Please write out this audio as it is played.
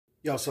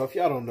Yo, so if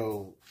y'all don't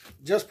know,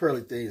 Just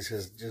Pearly Things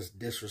has just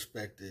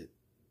disrespected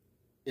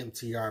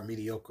MTR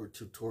mediocre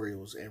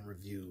tutorials and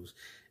reviews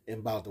in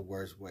about the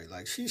worst way.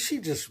 Like she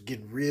just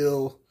getting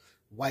real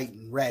white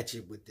and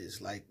ratchet with this.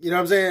 Like, you know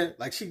what I'm saying?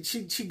 Like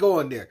she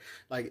going there.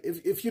 Like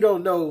if you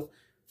don't know,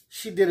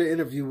 she did an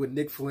interview with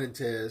Nick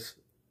Fuentes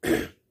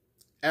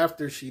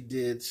after she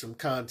did some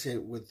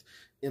content with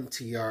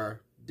MTR,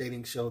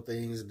 dating show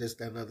things, this,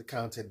 that, and other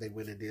content they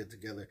went and did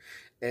together.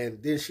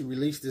 And then she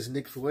released this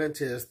Nick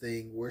Fuentes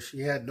thing where she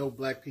had no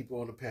black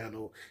people on the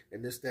panel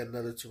and this, that, and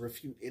other to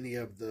refute any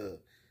of the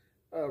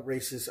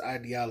racist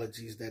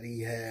ideologies that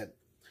he had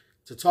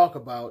to talk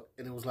about.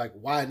 And it was like,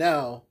 why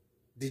now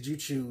did you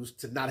choose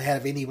to not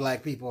have any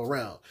black people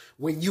around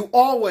when you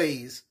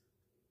always,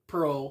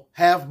 Pearl,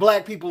 have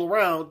black people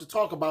around to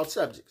talk about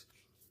subjects?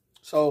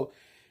 So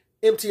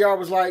MTR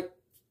was like,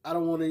 I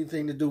don't want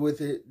anything to do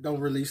with it. Don't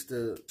release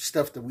the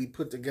stuff that we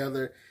put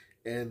together.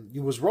 And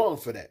you was wrong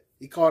for that.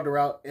 He called her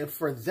out. And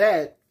for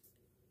that,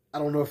 I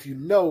don't know if you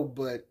know,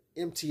 but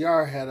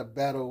MTR had a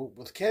battle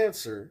with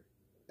cancer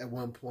at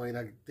one point,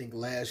 I think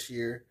last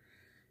year.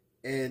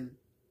 And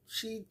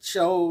she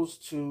chose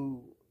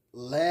to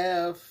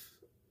laugh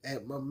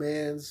at my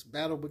man's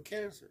battle with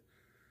cancer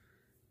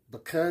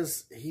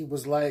because he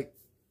was like,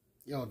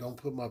 yo, don't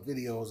put my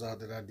videos out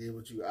that I did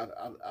with you.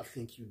 I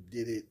think you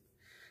did it.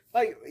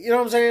 Like, you know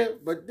what I'm saying?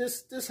 But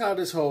this how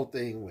this whole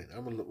thing went.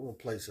 I'm gonna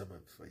play something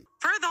for you.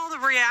 For all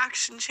the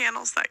reaction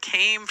channels that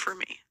came for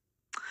me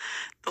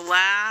the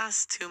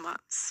last 2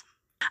 months,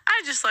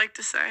 I just like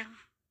to say,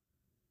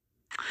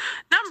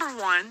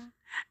 number one,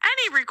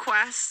 any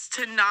request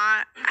to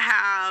not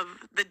have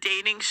the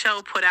dating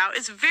show put out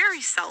is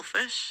very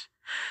selfish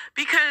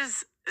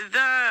because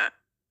the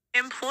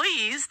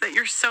employees that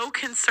you're so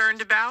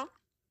concerned about,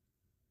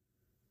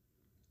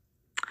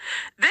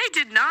 they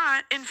did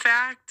not, in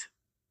fact,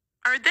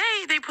 or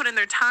they put in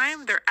their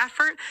time, their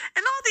effort,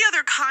 and all the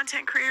other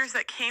content creators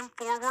that came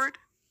forward.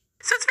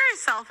 So it's very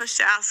selfish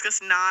to ask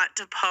us not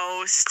to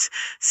post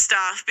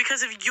stuff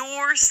because of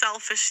your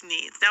selfish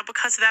needs. Now,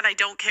 because of that, I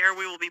don't care.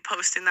 We will be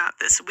posting that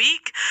this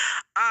week.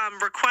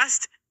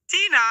 Request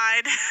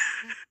denied.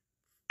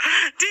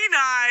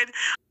 Denied.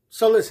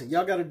 So listen,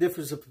 y'all got a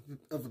difference of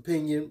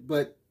opinion,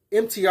 but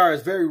MTR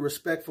is very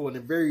respectful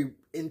and very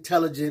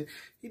intelligent.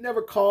 He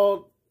never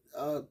called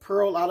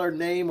Pearl out her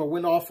name or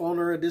went off on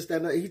her or this, that,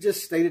 and that. He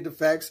just stated the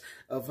facts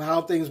of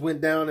how things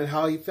went down and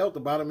how he felt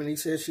about him, and he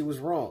said she was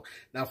wrong.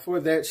 Now, for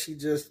that, she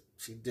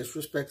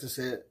disrespected and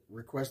said,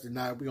 request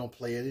denied, we're going to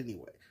play it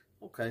anyway.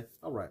 Okay,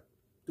 all right.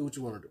 Do what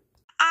you want to do.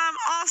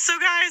 Also,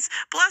 guys,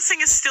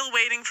 Blessing is still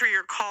waiting for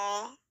your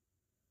call.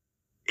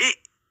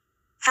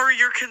 For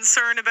your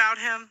concern about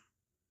him.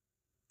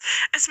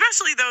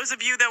 Especially those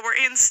of you that were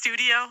in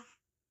studio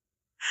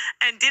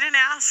and didn't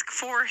ask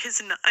for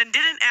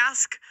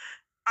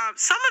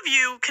some of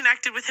you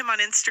connected with him on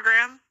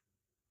Instagram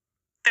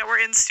that were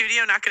in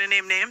studio, not going to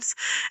name names,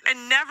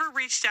 and never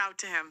reached out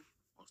to him.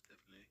 Most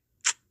definitely.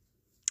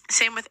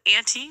 Same with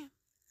Auntie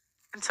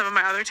and some of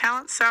my other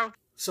talents.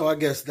 So I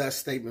guess that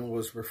statement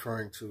was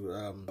referring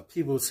to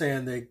people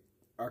saying they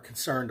are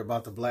concerned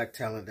about the black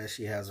talent that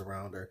she has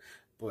around her,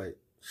 but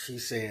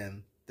she's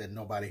saying that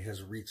nobody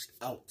has reached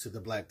out to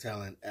the black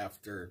talent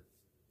after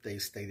they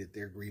stated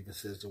their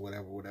grievances or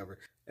whatever.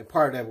 And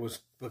part of that was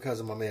because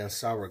of my man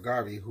Sarah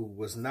Garvey, who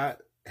was not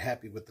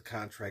happy with the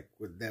contract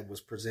that was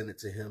presented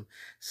to him,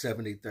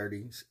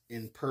 70-30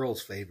 in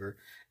Pearl's favor.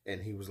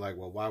 And he was like,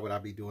 well, why would I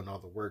be doing all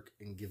the work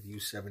and give you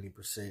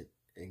 70%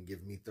 and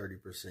give me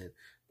 30%?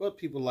 But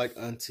people like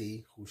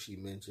Auntie, who she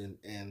mentioned,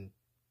 and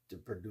the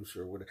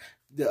producer or whatever,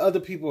 the other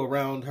people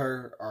around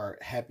her are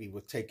happy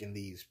with taking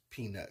these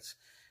peanuts.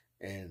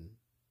 And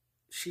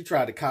she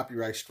tried to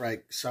copyright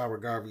strike Sarah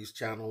Garvey's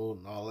channel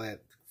and all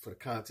that for the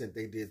content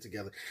they did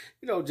together,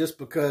 you know, just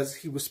because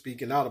he was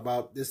speaking out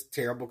about this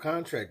terrible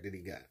contract that he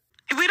got.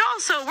 We're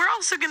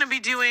also going to be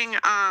doing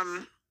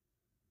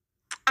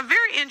a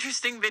very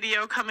interesting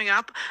video coming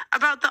up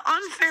about the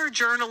unfair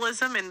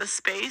journalism in the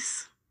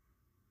space.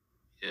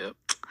 Yep.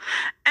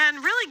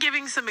 And really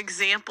giving some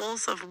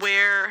examples of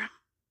where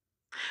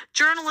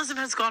journalism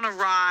has gone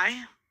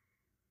awry.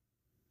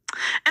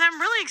 And I'm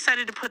really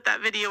excited to put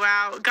that video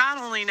out. God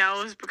only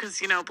knows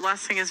because, you know,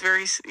 Blessing is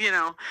very, you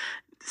know,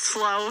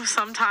 slow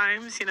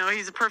sometimes. You know,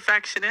 he's a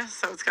perfectionist,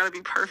 so it's got to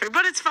be perfect.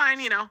 But it's fine,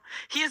 you know.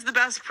 He is the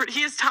best.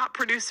 He is top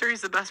producer.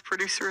 He's the best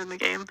producer in the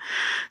game.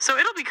 So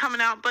it'll be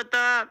coming out. But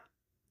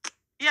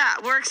yeah,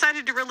 we're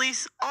excited to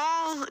release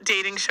all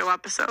dating show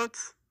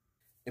episodes.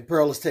 And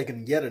Pearl has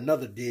taken yet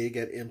another dig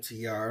at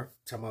MTR,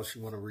 talking about she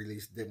want to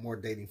release more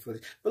dating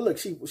footage. But look,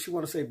 she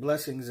want to say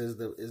Blessings is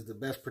the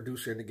best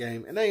producer in the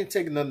game, and I ain't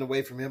taking nothing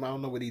away from him. I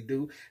don't know what he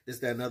do, this,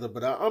 that, and other.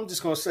 But I'm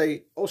just gonna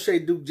say O'Shea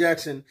Duke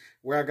Jackson,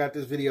 where I got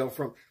this video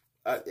from,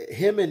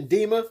 him and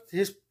Dima,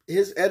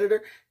 his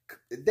editor,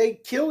 they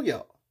kill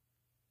y'all.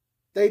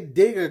 They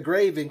dig a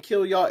grave and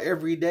kill y'all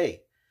every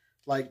day.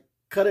 Like,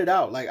 cut it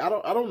out. Like I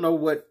don't know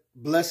what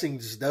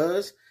Blessings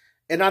does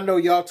And I know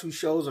y'all two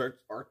shows are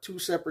two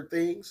separate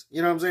things.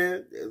 You know what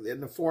I'm saying?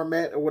 In the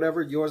format or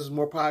whatever. Yours is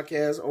more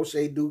podcast.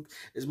 Oshay Duke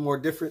is more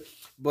different.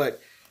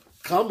 But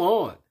come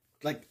on.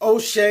 Like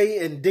Oshay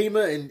and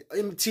Dima and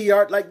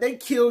MTR, like they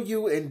kill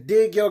you and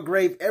dig your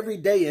grave every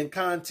day in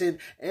content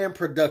and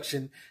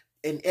production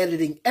and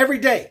editing every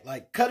day.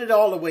 Like cut it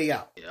all the way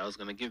out. Yeah, I was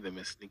going to give them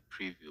a sneak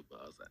preview, but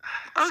I was like...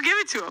 Oh, give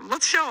it to them.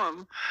 Let's show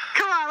them.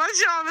 Come on, let's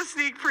show them a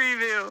sneak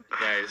preview.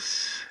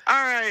 Guys.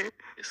 All right.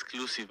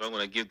 Exclusive. I'm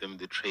going to give them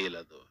the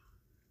trailer, though.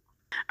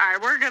 All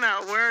right, we're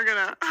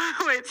gonna...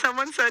 Wait,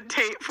 someone said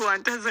Tate,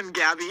 Fuentes, and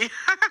Gabby.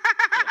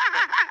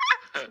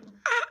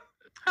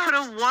 Put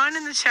a 1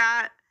 in the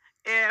chat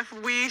if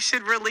we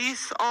should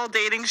release all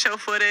dating show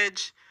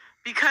footage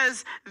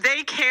because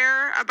they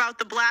care about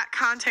the black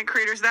content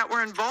creators that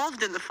were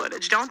involved in the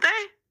footage, don't they?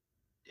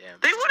 Yeah.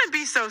 They wouldn't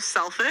be so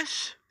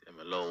selfish. Them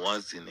a lot of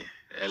ones in it.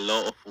 A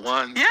lot of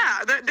ones. Yeah,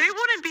 they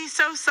wouldn't be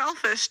so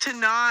selfish to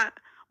not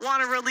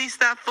want to release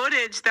that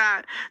footage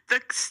that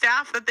the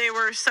staff that they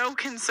were so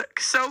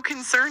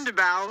concerned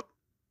about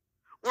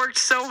worked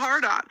so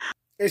hard on.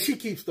 And she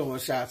keeps throwing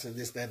shots and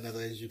this, that, and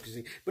other, as you can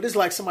see. But it's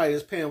like somebody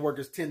that's paying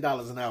workers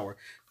 $10 an hour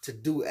to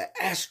do an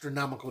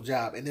astronomical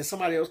job. And then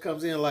somebody else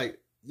comes in like,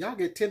 y'all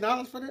get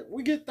 $10 for that?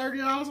 We get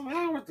 $30 an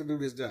hour to do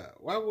this job.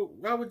 Why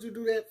would you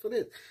do that for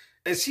this?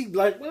 And she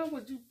like, well,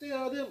 would you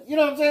tell them? You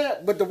know what I'm saying?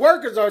 But the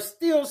workers are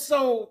still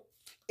so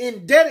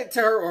indebted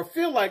to her or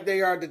feel like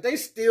they are that they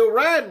still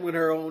riding with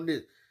her on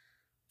this.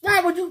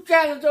 Why would you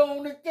challenge her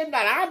on this $10?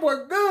 I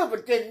work good for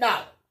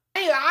 $10.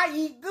 I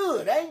eat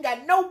good. I ain't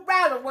got no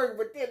problem working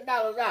for $10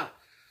 out.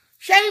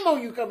 Shame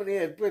on you coming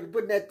in and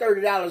putting that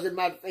 $30 in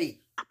my face.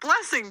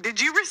 Blessing, did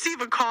you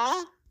receive a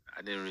call?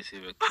 I didn't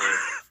receive a call.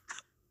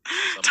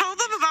 Tell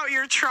them about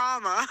your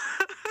trauma.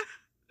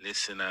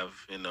 Listen,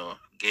 I've,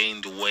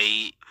 gained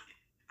weight.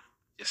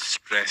 Just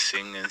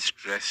stressing and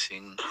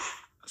stressing.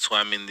 That's why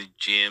I'm in the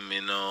gym,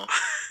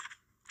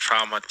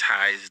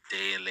 traumatized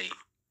daily.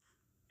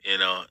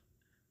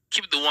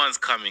 Keep the ones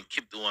coming.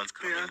 Keep the ones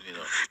coming,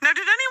 Yeah. Now,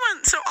 did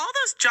anyone... So all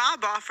those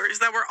job offers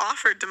that were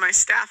offered to my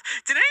staff,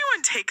 did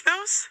anyone take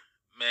those?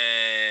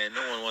 Man,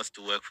 no one wants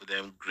to work for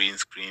them green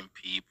screen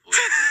people.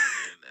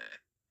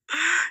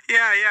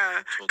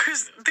 Yeah.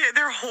 Because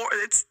they're horrible.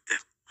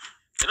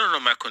 They don't know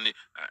my condition.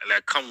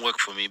 Like, come work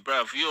for me,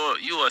 bruv.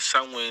 You are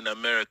somewhere in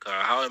America.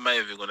 How am I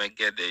even going to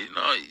get there?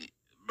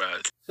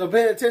 Bruv. So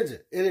pay attention.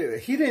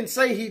 He didn't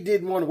say he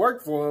didn't want to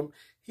work for him.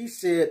 He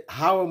said,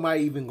 how am I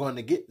even going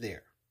to get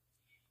there?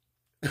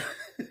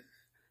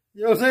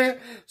 You know what I'm saying?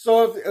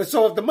 So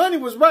if the money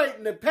was right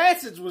and the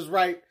passage was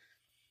right,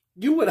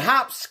 you would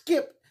hop,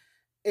 skip,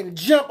 and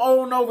jump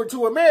on over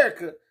to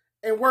America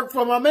and work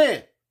for my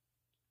man.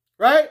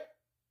 Right?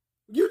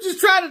 You just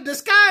try to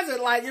disguise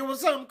it like it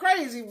was something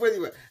crazy for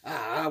you.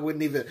 I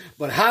wouldn't even,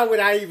 but how would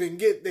I even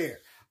get there?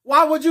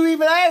 Why would you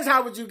even ask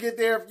how would you get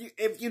there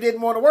if you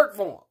didn't want to work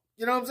for them?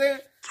 You know what I'm saying?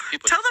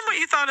 Tell them what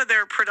you thought of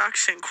their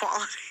production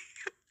quality.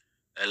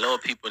 A lot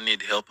of people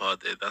need help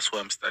out there. That's why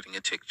I'm starting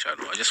a tech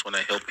channel. I just want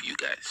to help you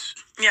guys.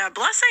 Yeah,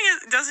 Blessing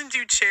doesn't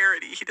do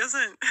charity. He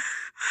doesn't,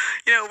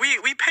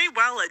 we pay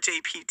well at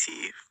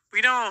JPT.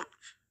 We don't.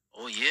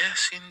 Oh,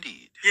 yes,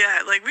 indeed.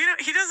 Yeah, like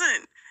he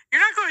doesn't.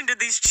 You're not going to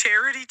these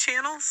charity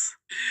channels.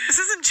 This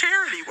isn't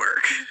charity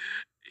work.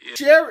 Yeah.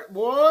 Charity,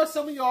 boy,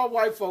 some of y'all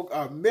white folk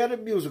are meta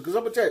music. Because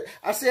I'm going to tell you,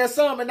 I said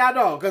some and not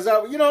all. Because,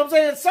 you know what I'm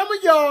saying? Some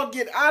of y'all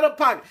get out of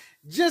pocket.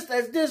 Just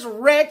as this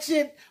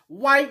ratchet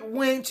white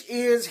wench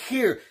is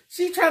here.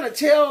 She trying to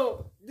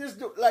tell this,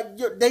 like,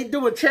 they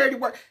doing charity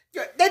work.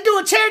 They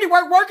doing charity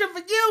work working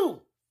for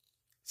you.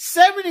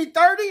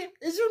 70-30?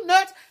 Is you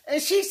nuts?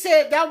 And she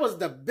said that was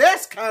the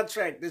best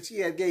contract that she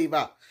had gave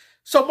out.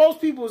 So most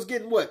people was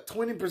getting what?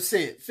 20%,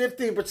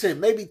 15%,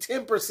 maybe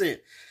 10%,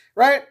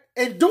 right?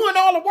 And doing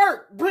all the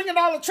work, bringing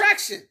all the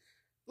traction.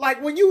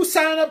 Like when you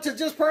sign up to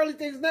Just Pearly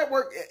Things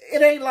Network,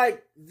 it ain't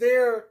like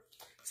their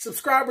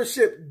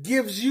subscribership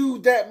gives you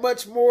that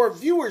much more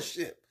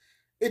viewership.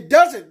 It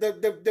doesn't.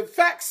 The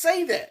facts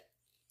say that.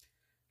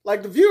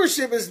 Like the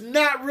viewership is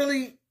not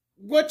really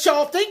what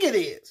y'all think it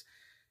is.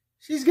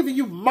 She's giving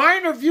you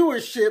minor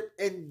viewership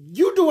and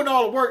you doing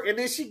all the work and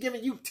then she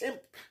giving you 10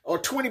 or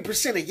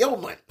 20% of your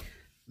money.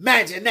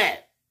 Imagine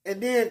that.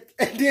 And then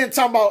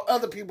talking about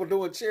other people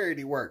doing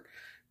charity work.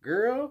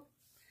 Girl,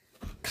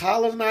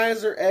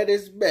 colonizer at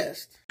his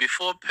best.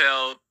 Before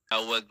Pearl,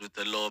 I worked with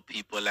a lot of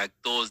people like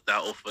those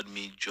that offered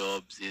me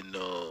jobs, And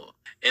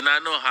I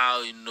know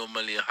how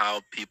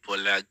people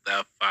like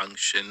that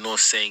function, no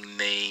saying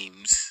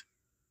names.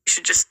 You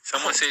should just...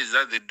 Someone says, is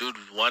that the dude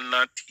with one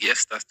nut?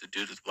 Yes, that's the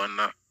dude with one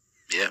nut.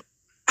 Yeah.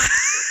 I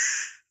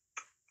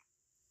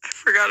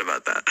forgot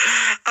about that.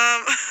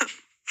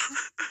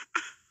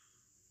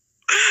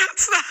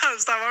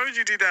 Stop. Why would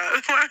you do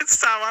that?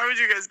 Stop. Why would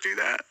you guys do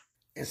that?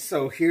 And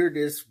so here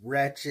this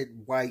ratchet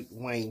white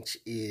wench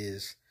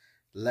is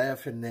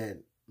laughing at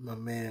my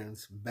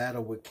man's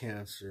battle with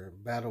cancer,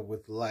 battle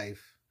with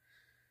life,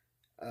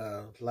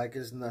 like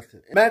it's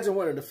nothing. Imagine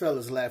one of the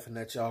fellas laughing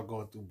at y'all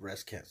going through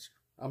breast cancer.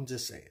 I'm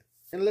just saying.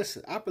 And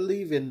listen, I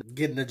believe in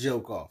getting a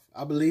joke off.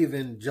 I believe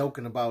in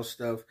joking about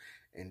stuff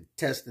and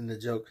testing the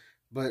joke.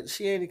 But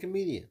she ain't a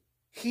comedian.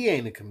 He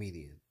ain't a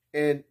comedian.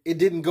 And it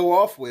didn't go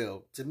off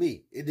well to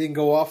me. It didn't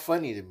go off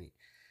funny to me.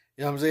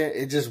 You know what I'm saying?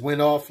 It just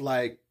went off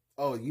like,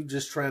 oh, you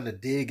just trying to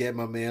dig at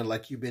my man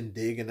like you've been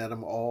digging at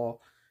him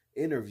all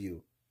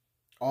interview,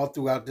 all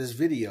throughout this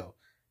video.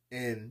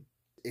 And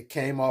it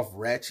came off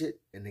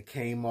ratchet, and it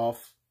came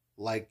off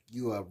like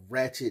you a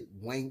ratchet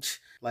wench.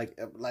 Like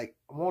I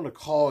want to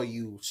call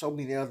you so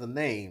many other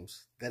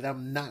names that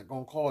I'm not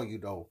going to call you,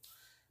 though.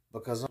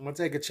 Because I'm going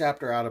to take a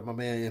chapter out of my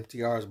man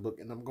MTR's book,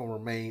 and I'm going to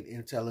remain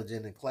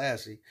intelligent and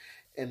classy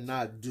and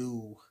not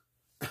do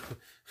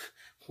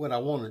what I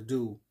want to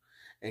do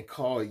and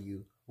call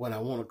you what I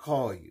want to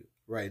call you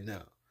right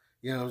now.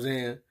 You know what I'm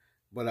saying?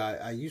 But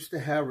I used to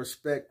have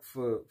respect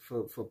for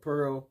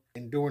Pearl.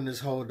 And during this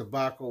whole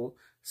debacle,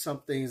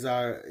 some things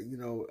I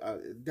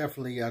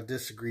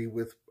disagree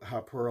with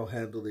how Pearl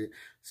handled it.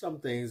 Some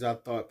things I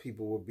thought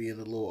people were being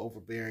a little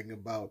overbearing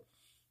about.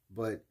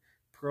 But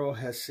Pearl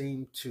has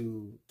seemed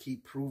to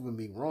keep proving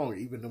me wrong,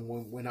 even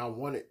when I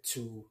wanted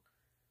to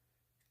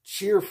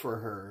cheer for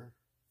her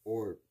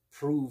or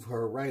prove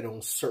her right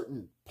on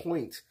certain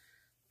points.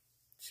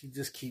 She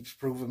just keeps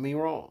proving me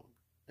wrong.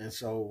 And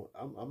so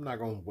I'm not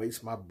going to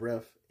waste my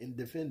breath in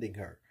defending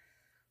her,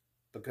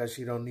 because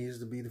she don't need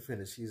to be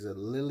defended. She's a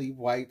lily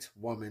white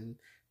woman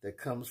that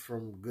comes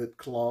from good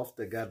cloth,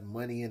 that got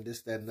money and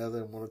this, that, and other,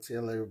 and want to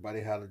tell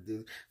everybody how to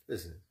do.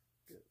 Listen,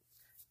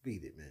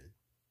 beat it, man.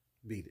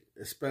 Beat it.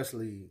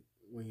 Especially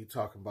when you're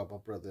talking about my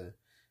brother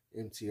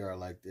MTR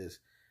like this.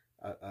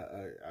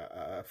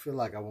 I feel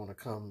like I want to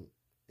come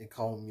and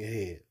comb your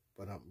head,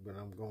 but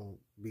I'm going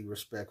to be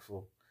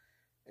respectful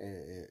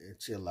and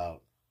chill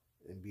out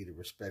and be the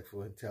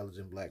respectful,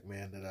 intelligent black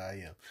man that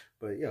I am.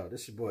 But yo,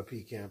 this is your boy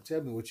P Camp.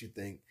 Tell me what you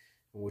think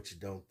and what you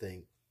don't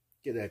think.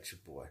 Get at your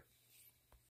boy.